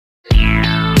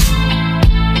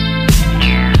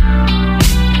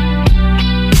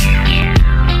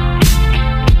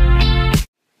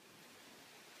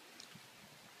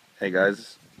Hey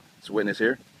guys, it's Witness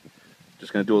here.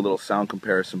 Just going to do a little sound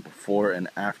comparison before and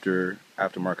after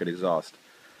aftermarket exhaust.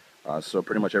 So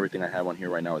pretty much everything I have on here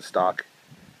right now is stock.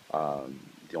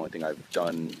 The only thing I've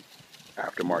done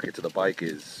aftermarket to the bike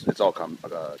is it's all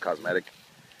cosmetic.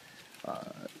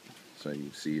 So you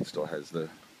can see it still has the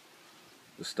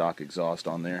stock exhaust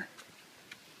on there.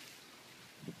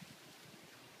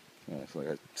 So like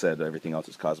I said, everything else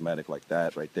is cosmetic, like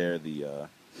that right there.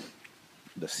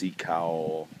 The seat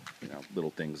cowl,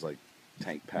 little things like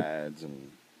tank pads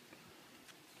and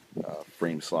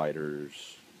frame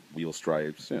sliders, wheel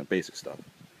stripes, basic stuff.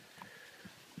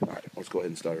 Alright, let's go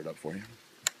ahead and start it up for you.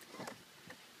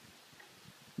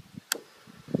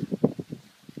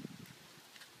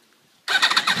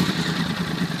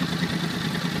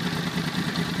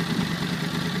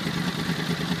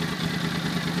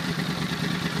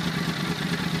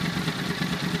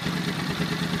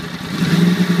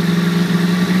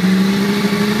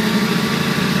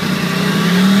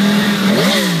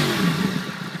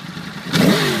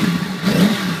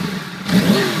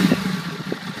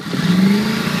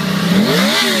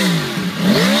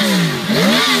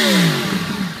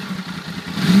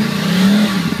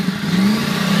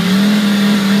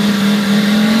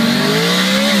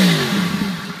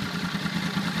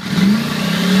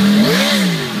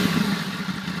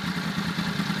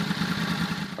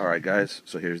 Alright guys,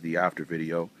 so here's the after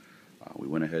video. We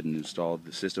went ahead and installed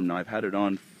the system. Now I've had it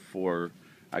on for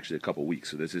actually a couple weeks,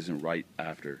 so this isn't right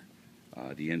after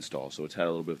the install. So it's had a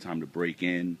little bit of time to break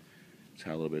in. It's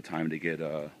had a little bit of time to get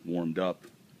warmed up.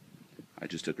 I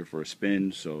just took her for a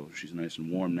spin, so she's nice and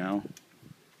warm now.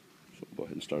 So go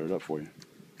ahead and start it up for you.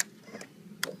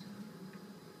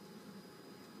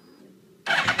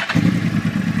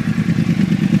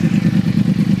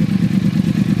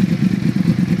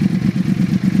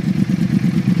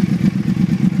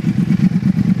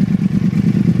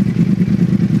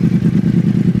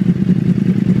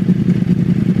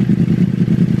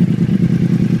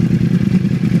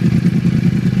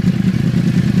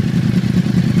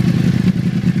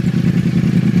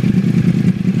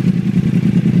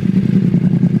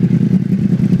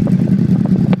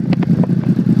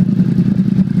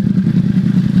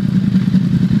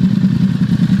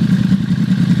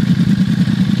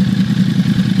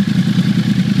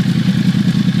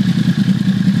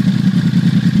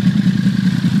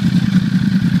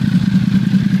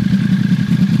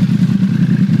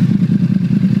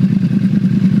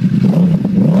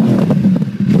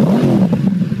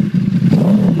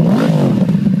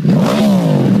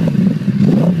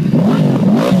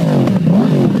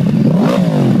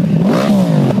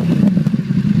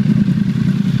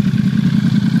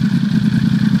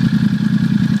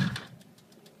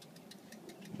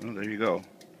 Well, there you go.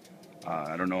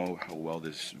 I don't know how well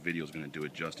this video is going to do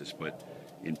it justice, but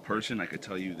in person I could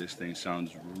tell you this thing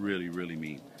sounds really, really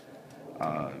mean.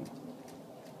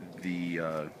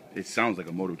 It sounds like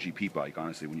a MotoGP bike,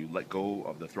 honestly. When you let go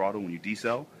of the throttle, when you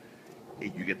decel,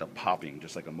 you get the popping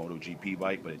just like a MotoGP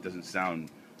bike, but it doesn't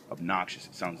sound obnoxious.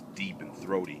 It sounds deep and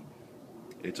throaty.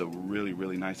 It's a really,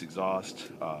 really nice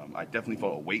exhaust. I definitely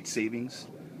felt a weight savings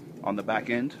on the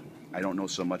back end. I don't know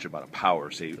so much about a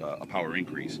power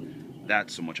increase. That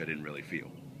so much I didn't really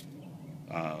feel.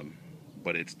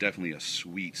 But it's definitely a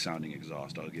sweet sounding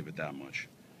exhaust, I'll give it that much.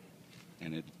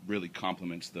 And it really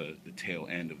complements the tail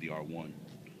end of the R1.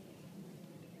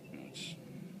 It's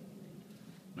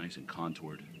nice and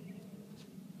contoured.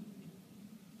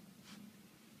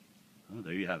 Oh,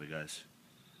 there you have it, guys.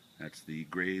 That's the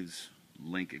Graves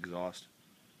Link exhaust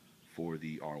for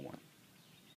the R1.